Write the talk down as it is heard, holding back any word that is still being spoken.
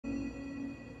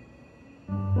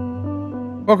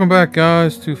Welcome back,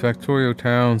 guys, to Factorio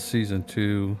Towns Season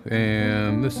 2,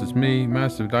 and this is me,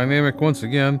 Massive Dynamic, once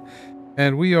again,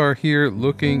 and we are here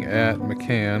looking at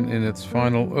McCann in its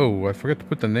final... Oh, I forgot to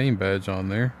put the name badge on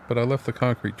there, but I left the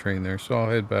concrete train there, so I'll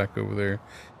head back over there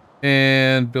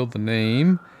and build the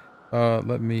name.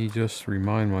 Let me just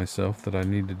remind myself that I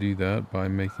need to do that by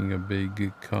making a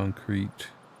big concrete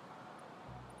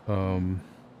banner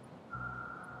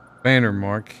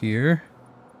mark here.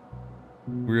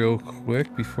 Real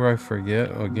quick before I forget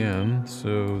again.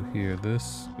 So here,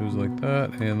 this goes like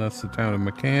that, and that's the town of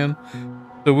McCann.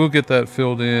 So we'll get that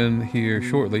filled in here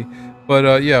shortly.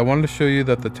 But yeah, I wanted to show you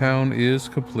that the town is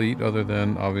complete, other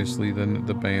than obviously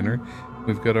the banner.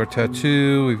 We've got our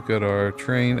tattoo, we've got our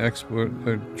train export.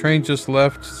 Our train just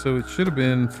left, so it should have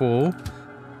been full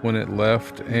when it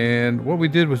left. And what we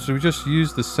did was we just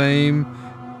used the same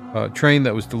train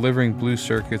that was delivering blue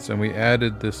circuits, and we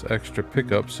added this extra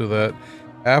pickup so that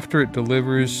after it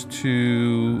delivers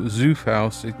to Zoof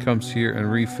House, it comes here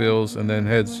and refills and then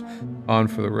heads on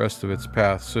for the rest of its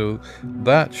path. So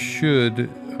that should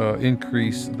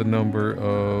increase the number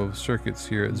of circuits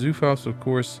here at Zoof House. Of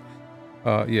course,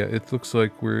 yeah, it looks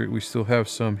like we still have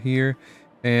some here.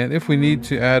 And if we need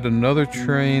to add another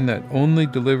train that only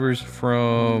delivers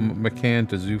from McCann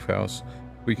to Zoof House,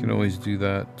 we can always do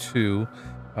that too.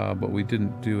 But we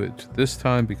didn't do it this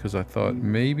time because I thought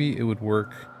maybe it would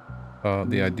work,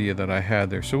 the idea that I had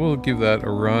there. So we'll give that a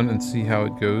run and see how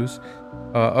it goes.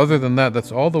 Other than that,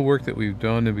 that's all the work that we've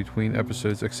done in between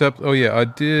episodes, except, oh yeah, I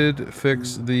did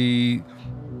fix the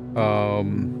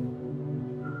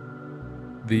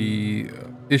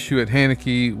issue at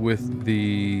Haneke with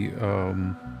the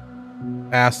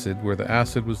acid, where the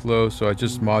acid was low. So I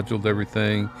just moduled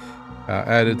everything,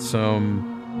 added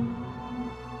some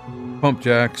pump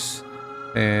jacks,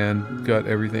 and got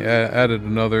everything, added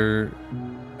another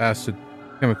acid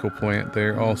chemical plant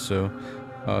there also.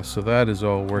 So that is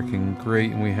all working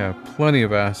great, and we have plenty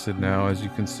of acid now. As you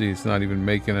can see, it's not even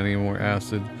making any more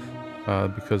acid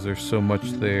because there's so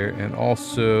much there. And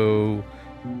also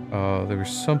there was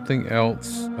something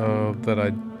else that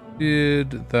I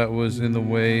did that was in the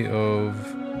way of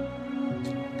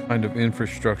kind of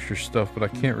infrastructure stuff, but I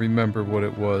can't remember what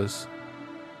it was.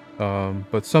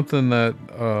 But something that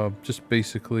just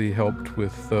basically helped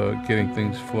with getting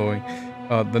things flowing.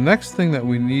 The next thing that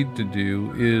we need to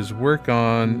do is work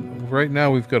on... Right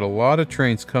now we've got a lot of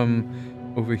trains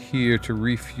come over here to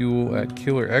refuel at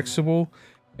Killer Exable,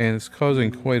 and it's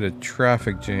causing quite a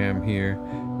traffic jam here.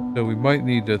 So we might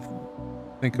need to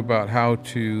think about how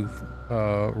to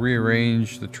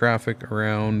rearrange the traffic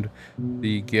around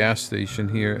the gas station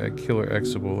here at Killer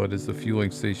Exable. That is the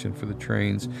fueling station for the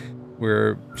trains,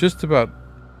 where just about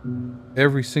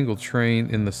every single train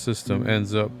in the system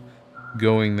ends up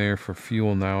going there for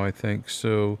fuel now, I think.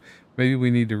 So maybe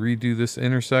we need to redo this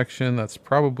intersection. That's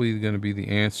probably going to be the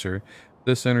answer.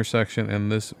 This intersection and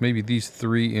this, maybe these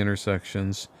three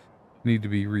intersections need to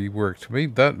be reworked.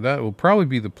 Maybe that will probably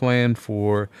be the plan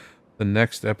for the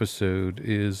next episode,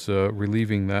 is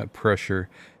relieving that pressure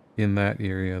in that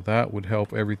area. That would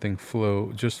help everything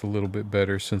flow just a little bit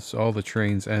better, since all the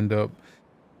trains end up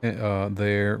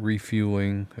there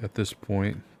refueling at this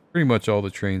point. Pretty much all the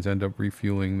trains end up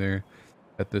refueling there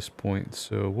at this point.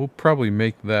 So we'll probably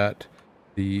make that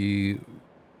the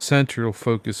central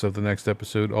focus of the next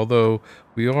episode, although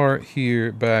we are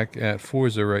here back at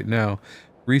Forza right now,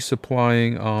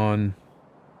 resupplying on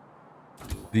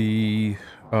the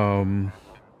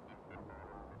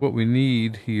what we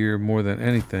need here more than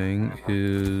anything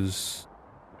is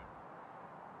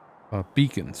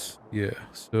beacons. Yeah,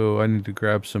 so I need to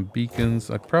grab some beacons.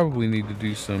 I probably need to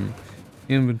do some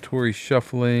inventory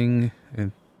shuffling.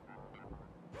 And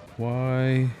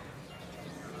why?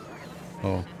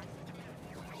 Oh,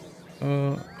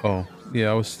 yeah,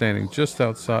 I was standing just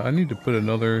outside. I need to put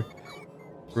another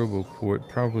RoboPort,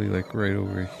 probably like right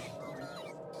over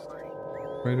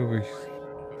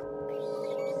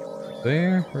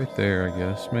there, right there, I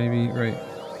guess. Maybe right,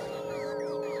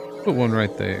 put one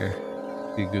right there.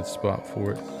 Be a good spot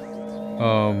for it,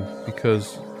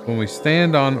 because when we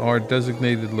stand on our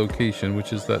designated location,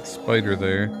 which is that spider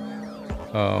there,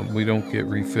 we don't get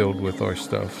refilled with our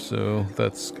stuff, so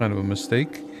that's kind of a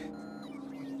mistake.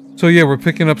 So yeah, we're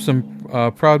picking up some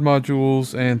prod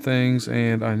modules and things,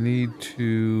 and I need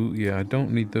to... yeah, I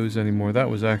don't need those anymore. That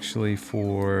was actually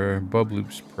for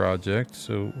Bubloop's project,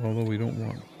 so although we don't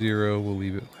want 0, we'll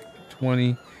leave it like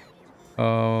 20.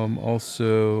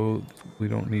 Also, we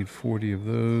don't need 40 of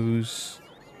those,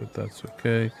 but that's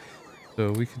okay.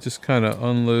 So we can just kind of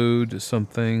unload some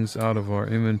things out of our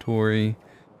inventory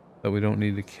that we don't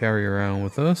need to carry around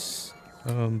with us.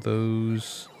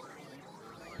 Those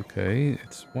Okay,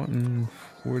 it's wanting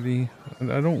 40.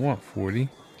 I don't want 40.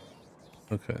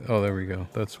 Okay, oh, there we go.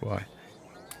 That's why.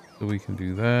 So we can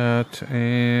do that.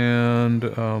 And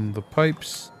the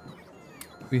pipes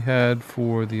we had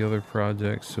for the other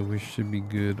project, so we should be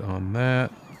good on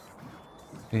that.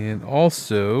 And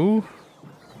also,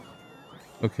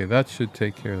 okay, that should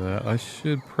take care of that. I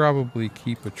should probably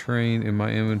keep a train in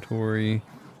my inventory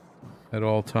at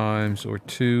all times, or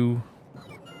two.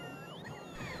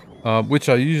 Which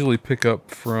I usually pick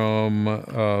up from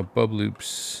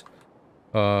Bubloop's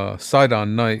Side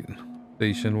on Night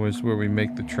station, was where we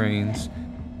make the trains.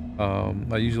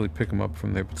 I usually pick them up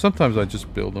from there, but sometimes I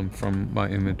just build them from my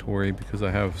inventory because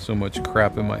I have so much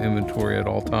crap in my inventory at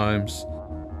all times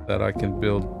that I can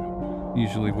build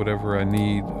usually whatever I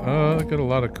need. I got a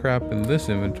lot of crap in this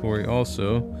inventory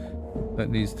also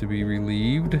that needs to be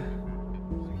relieved.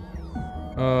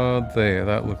 There,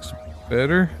 that looks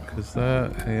better, because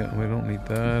that, yeah, we don't need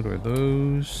that or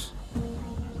those.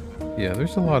 Yeah,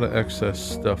 there's a lot of excess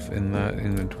stuff in that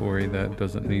inventory that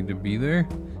doesn't need to be there.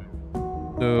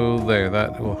 So there,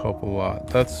 that will help a lot.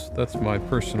 That's my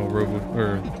personal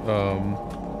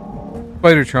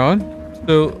Spidertron.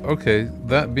 So, okay,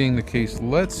 that being the case,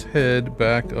 let's head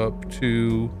back up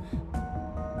to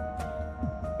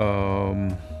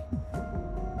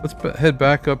head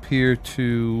back up here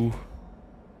to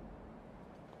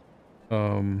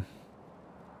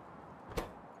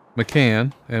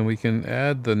McCann, and we can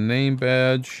add the name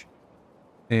badge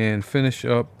and finish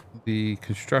up the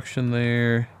construction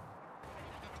there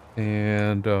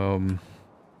and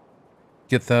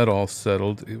get that all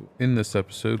settled in this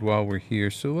episode while we're here.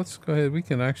 So let's go ahead. We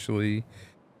can actually,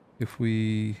 if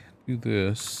we do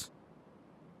this,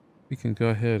 we can go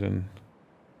ahead and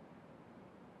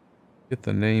get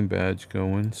the name badge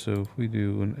going. So if we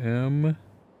do an M,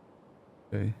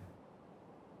 okay.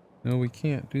 No, we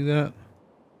can't do that.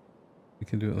 We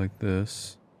can do it like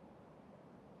this.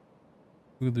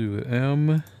 We'll do an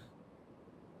M.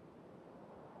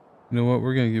 You know what?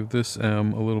 We're gonna give this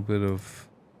M a little bit of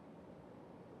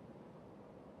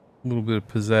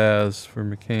pizzazz for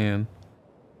McCann.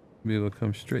 Be able to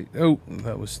come straight. Oh,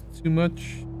 that was too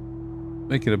much.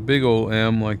 Make it a big old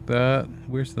M like that.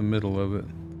 Where's the middle of it?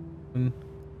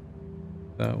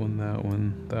 That one, that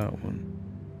one, that one.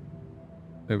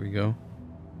 There we go.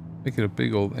 Make it a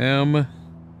big old M.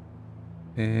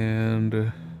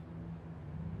 And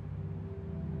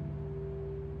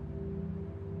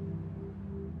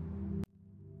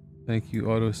thank you,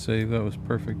 autosave. That was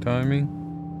perfect timing.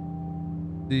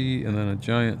 C, and then a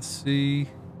giant C.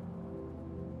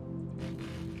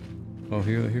 Oh,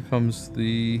 here comes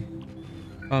the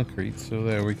concrete. So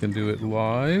there, we can do it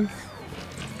live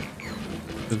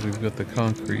because we've got the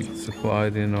concrete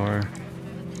supplied in our.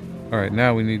 All right,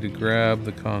 now we need to grab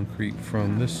the concrete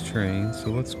from this train. So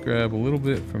let's grab a little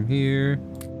bit from here.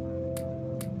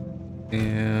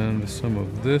 And some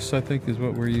of this, I think, is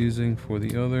what we're using for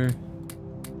the other.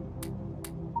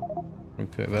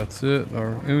 Okay, that's it.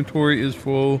 Our inventory is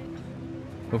full,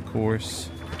 of course.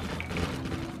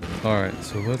 All right,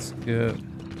 so let's get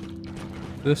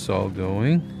this all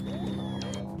going.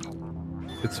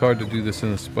 It's hard to do this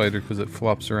in a spider because it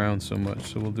flops around so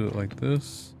much. So we'll do it like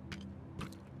this.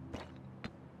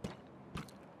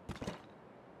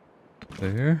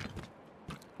 There.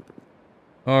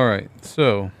 All right,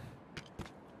 so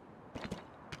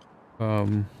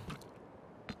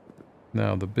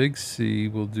now the big C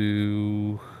will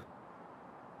do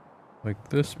like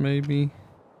this maybe.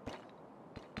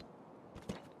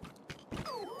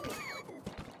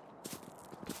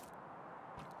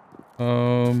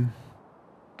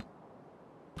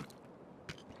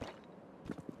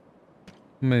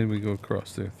 Maybe we go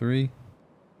across there. 3.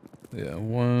 Yeah,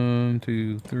 1,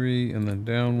 2, 3, and then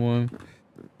down 1,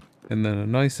 and then a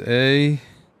nice A.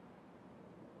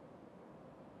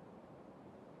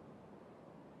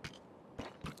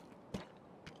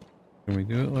 Can we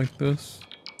do it like this?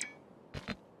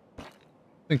 I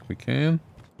think we can.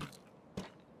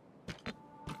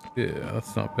 Yeah,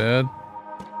 that's not bad.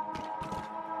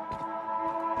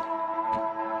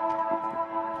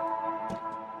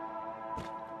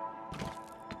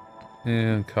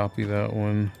 And copy that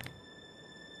one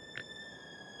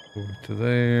over to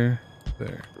there.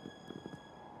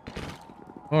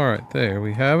 All right, there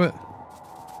we have it.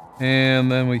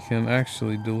 And then we can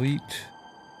actually delete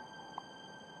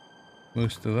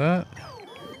most of that.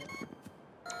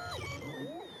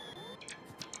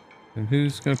 And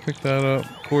who's gonna pick that up?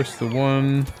 Of course, the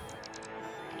one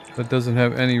that doesn't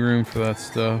have any room for that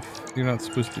stuff. You're not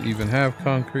supposed to even have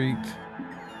concrete.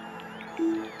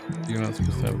 You're not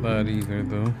supposed to have that either,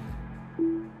 though.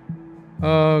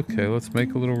 Okay, let's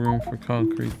make a little room for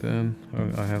concrete then.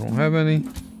 I don't have any.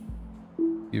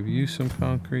 Give you some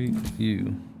concrete.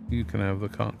 You can have the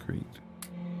concrete.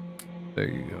 There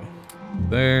you go.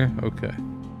 There. Okay.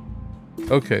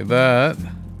 Okay, that.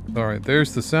 All right,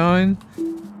 there's the sign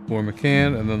for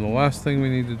McCann. And then the last thing we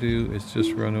need to do is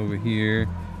just run over here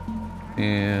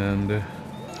and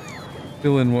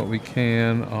fill in what we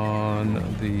can on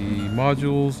the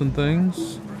modules and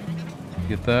things.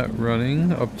 Get that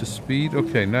running up to speed.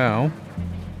 Okay, now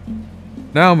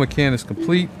McCann is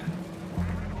complete.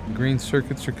 The green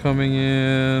circuits are coming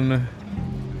in.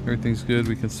 Everything's good.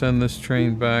 We can send this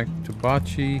train back to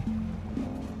Bocce.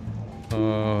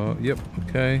 Yep,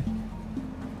 okay.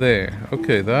 There.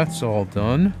 Okay, that's all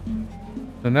done.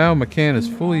 So now McCann is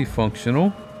fully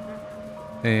functional.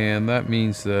 And that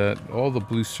means that all the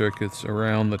blue circuits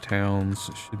around the towns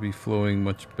should be flowing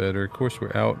much better. Of course,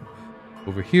 we're out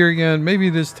over here again. Maybe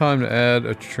it is time to add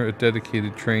a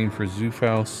dedicated train for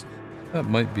Zoofhouse. That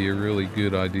might be a really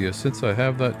good idea. Since I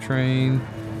have that train,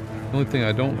 the only thing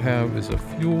I don't have is a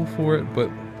fuel for it,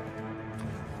 but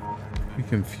we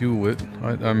can fuel it.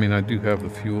 I mean, I do have the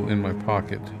fuel in my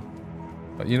pocket.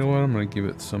 But you know what? I'm going to give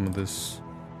it some of this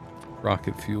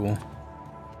rocket fuel.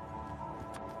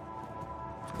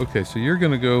 Okay, so you're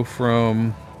going to go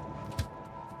from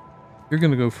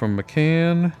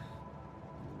McCann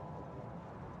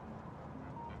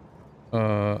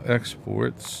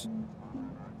exports,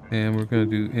 and we're going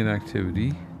to do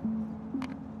inactivity,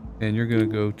 and you're going to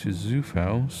go to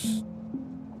Zoofhouse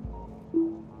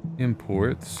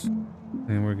imports,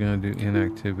 and we're going to do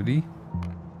inactivity,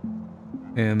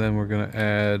 and then we're going to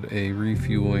add a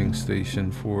refueling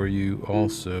station for you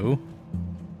also,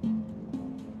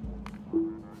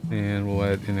 and we'll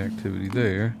add inactivity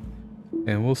there,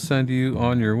 and we'll send you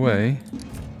on your way.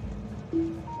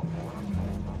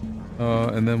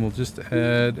 And then we'll just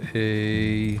add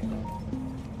a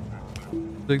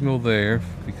signal there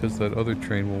because that other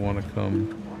train will want to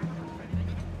come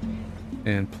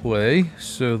and play.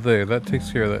 So there, that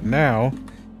takes care of that. Now,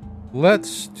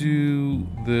 let's do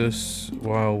this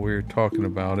while we're talking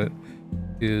about it.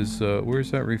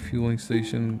 Where's that refueling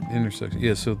station intersection?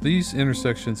 Yeah, so these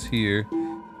intersections here,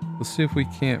 let's see if we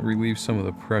can't relieve some of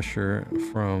the pressure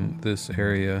from this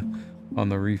area on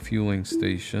the refueling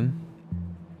station.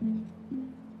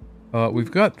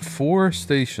 We've got 4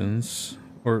 stations,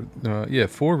 or yeah,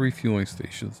 4 refueling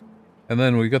stations, and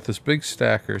then we got this big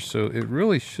stacker, so it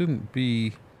really shouldn't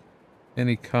be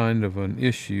any kind of an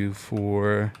issue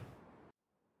for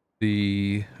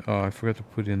the I forgot to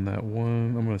put in that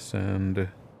one. I'm gonna send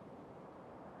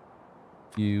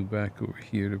you back over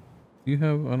here to, you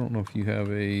have, I don't know if you have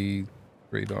a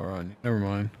radar on you. Never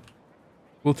mind,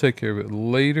 we'll take care of it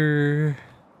later.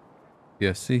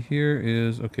 Yeah, see, here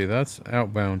is, okay, that's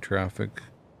outbound traffic.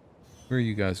 Where are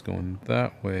you guys going?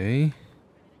 That way.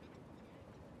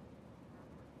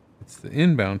 It's the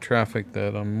inbound traffic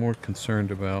that I'm more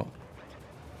concerned about,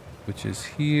 which is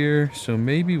here. So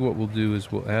maybe what we'll do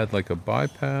is we'll add like a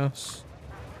bypass.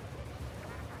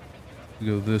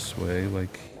 Go this way,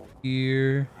 like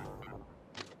here.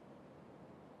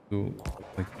 Go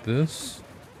like this.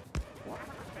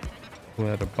 We'll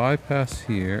add a bypass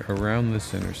here around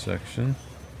this intersection.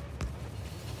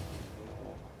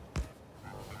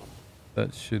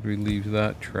 That should relieve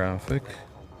that traffic,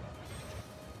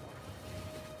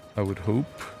 I would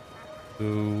hope.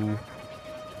 So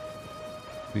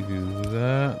we do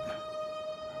that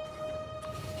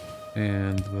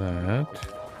and that.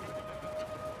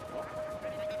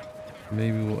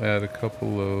 Maybe we'll add a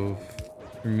couple of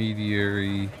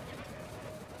intermediary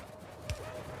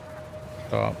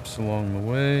stops along the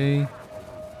way,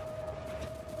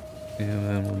 and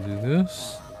then we'll do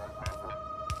this.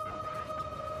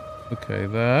 Okay,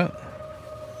 that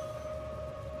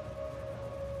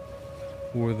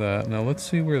for that. Now let's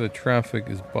see where the traffic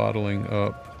is bottling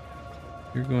up.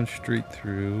 You're going straight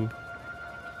through.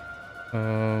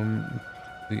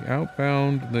 The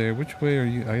outbound there, which way are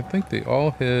you? I think they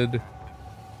all head,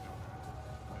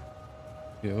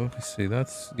 yeah, let me see,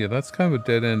 that's, yeah, that's kind of a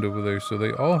dead end over there, so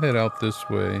they all head out this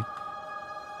way.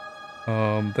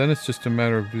 Then it's just a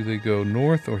matter of, do they go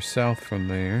north or south from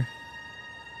there?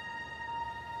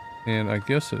 And I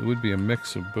guess it would be a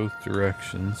mix of both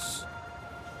directions.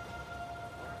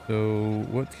 So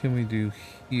what can we do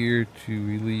here to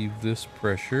relieve this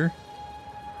pressure?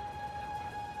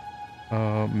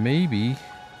 Maybe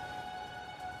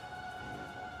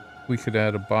we could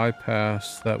add a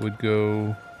bypass that would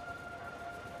go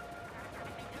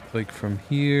like from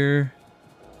here.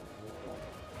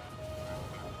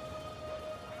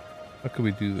 How could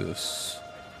we do this?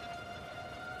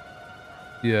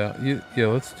 Yeah, yeah,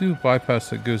 let's do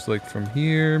bypass that goes like from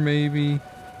here, maybe.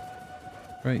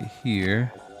 Right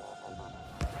here.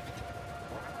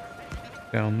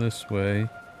 Down this way.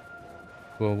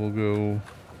 Well, we'll go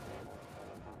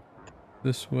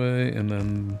this way and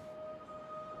then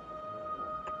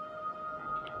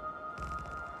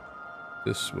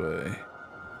this way.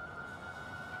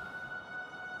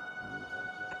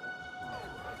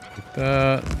 Like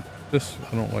that. This,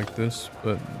 I don't like this,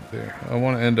 but there. I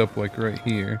want to end up like right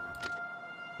here.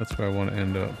 That's where I want to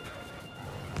end up.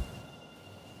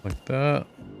 Like that.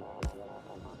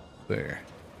 There.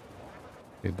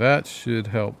 Okay, that should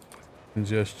help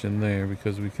congestion there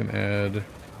because we can add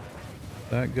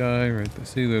that guy right there.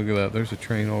 See, look at that. There's a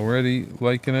train already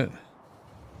liking it.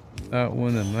 That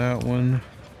one and that one.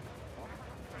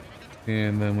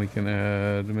 And then we can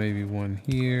add maybe one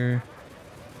here.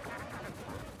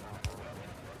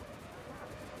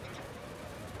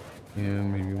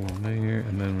 And maybe one there.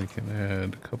 And then we can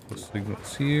add a couple of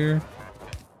signals here.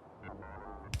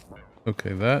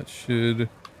 Okay, that should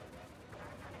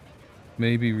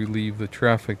maybe relieve the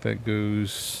traffic that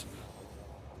goes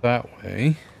that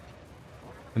way.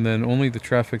 And then only the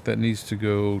traffic that needs to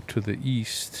go to the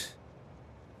east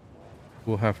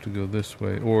will have to go this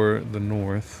way, or the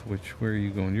north, which, where are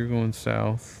you going? You're going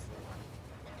south.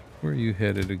 Where are you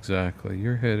headed exactly?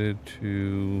 You're headed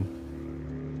to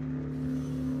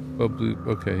Bubloop.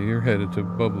 Okay, you're headed to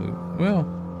Bubloop.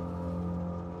 Well,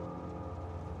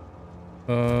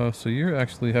 so you're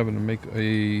actually having to make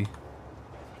a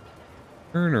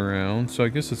turnaround. So I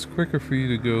guess it's quicker for you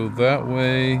to go that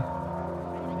way,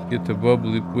 get to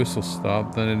Bubloop Whistle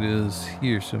Stop, than it is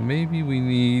here. So maybe we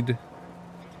need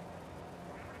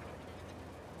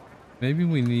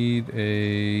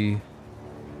a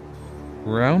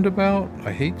roundabout.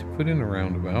 I hate to put in a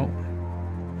roundabout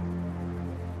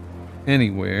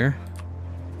anywhere,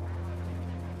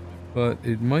 but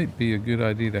it might be a good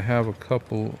idea to have a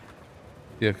couple.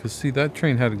 Yeah, because see, that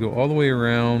train had to go all the way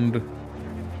around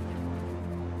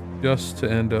just to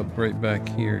end up right back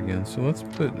here again. So let's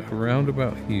put a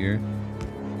roundabout here.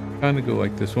 Kind of go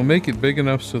like this. We'll make it big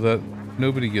enough so that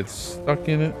nobody gets stuck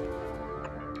in it.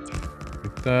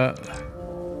 Like that.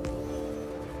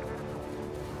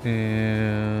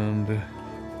 And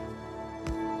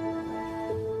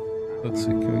let's see,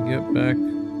 can we get back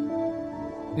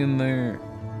in there?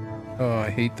 Oh, I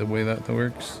hate the way that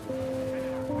works.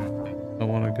 I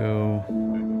want to go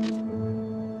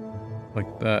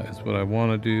like that is what I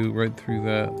want to do, right through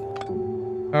that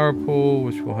power pole,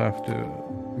 which we'll have to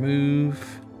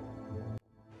move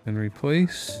and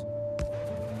replace.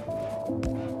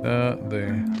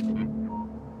 There.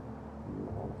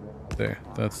 There,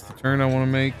 that's the turn I want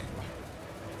to make.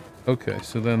 Okay,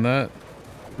 so then that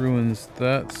ruins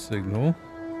that signal.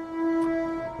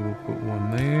 So we'll put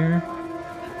one there,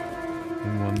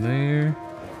 and one there,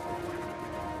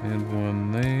 and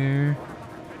one there.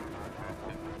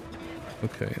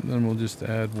 Okay, and then we'll just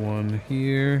add one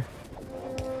here,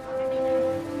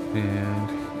 and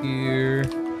here,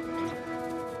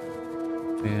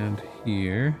 and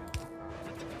here.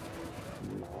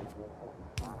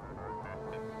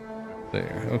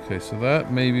 There. Okay, so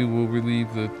that maybe will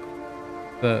relieve that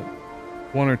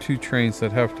one or two trains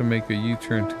that have to make a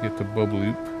U-turn to get to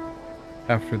Bubloop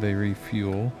after they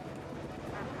refuel.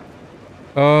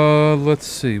 Let's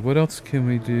see. What else can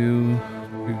we do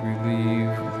to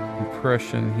relieve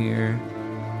compression here?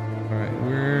 Alright,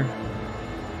 where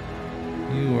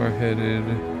you are headed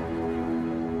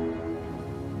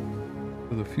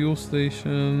to the fuel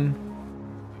station.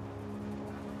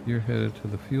 You're headed to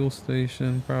the fuel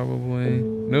station, probably.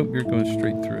 Nope, you're going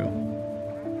straight through.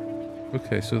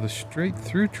 Okay, so the straight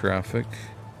through traffic,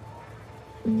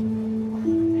 we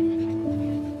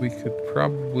could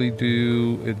probably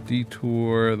do a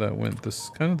detour that went this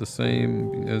kind of the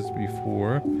same as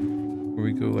before, where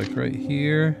we go like right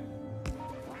here,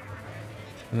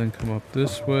 and then come up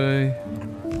this way.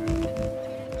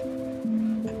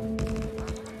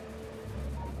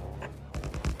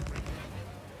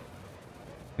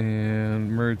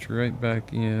 And merge right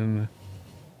back in.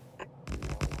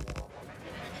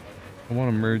 I want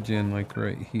to merge in like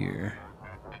right here.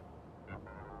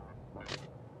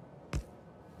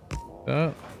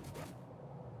 That.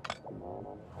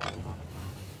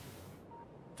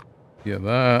 Yeah,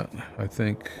 that I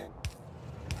think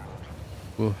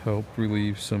will help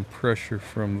relieve some pressure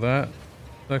from that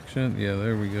section. Yeah,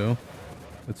 there we go.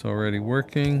 It's already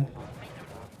working.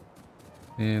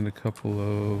 And a couple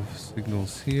of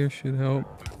signals here should help.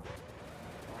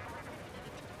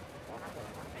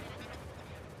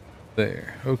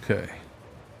 There, okay.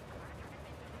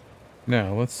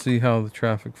 Now, let's see how the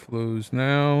traffic flows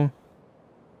now.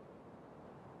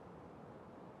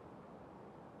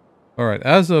 All right,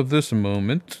 as of this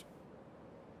moment,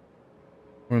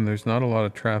 when there's not a lot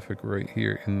of traffic right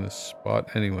here in this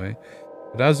spot anyway,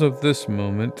 but as of this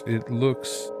moment, it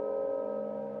looks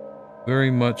very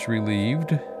much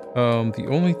relieved.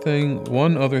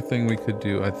 One other thing we could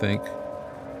do, I think,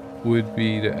 would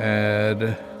be to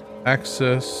add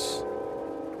access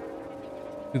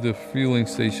to the fueling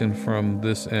station from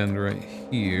this end right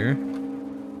here.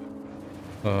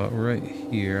 Right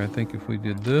here. I think if we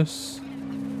did this,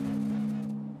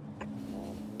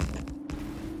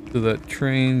 so that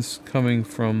trains coming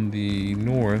from the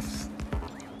north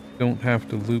don't have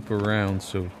to loop around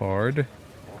so hard.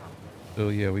 So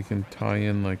yeah, we can tie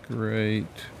in like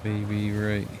maybe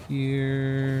right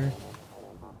here.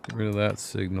 Get rid of that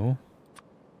signal.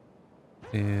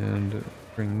 And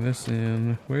bring this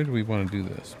in. Where do we want to do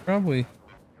this? Probably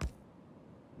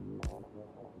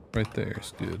right there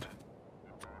is good.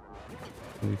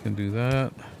 So we can do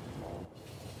that.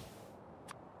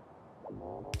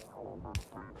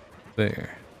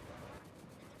 There.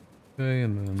 Okay,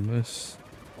 and then this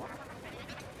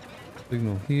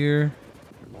signal here.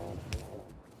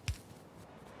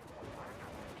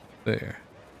 There.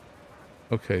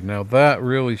 Okay, now that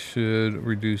really should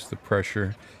reduce the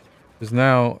pressure. Because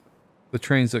now the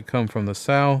trains that come from the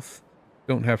south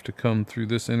don't have to come through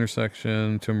this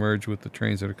intersection to merge with the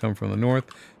trains that come from the north.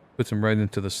 Puts them right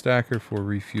into the stacker for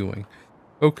refueling.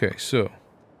 Okay, so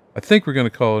I think we're going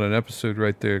to call it an episode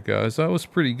right there, guys. That was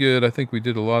pretty good. I think we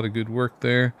did a lot of good work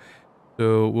there.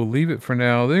 So we'll leave it for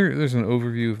now. There's an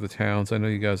overview of the towns. I know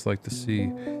you guys like to see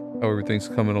how everything's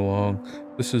coming along.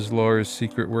 This is Laura's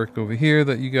secret work over here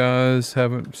that you guys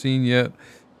haven't seen yet.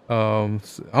 I'm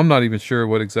not even sure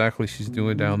what exactly she's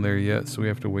doing down there yet, so we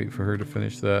have to wait for her to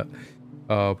finish that.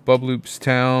 Bubloop's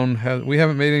town, we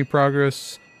haven't made any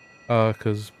progress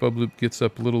because Bubloop gets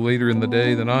up a little later in the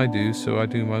day than I do, so I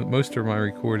do most of my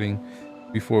recording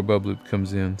before Bubloop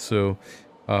comes in. So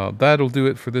that'll do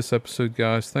it for this episode,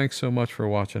 guys. Thanks so much for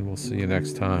watching. We'll see you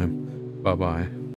next time. Bye-bye.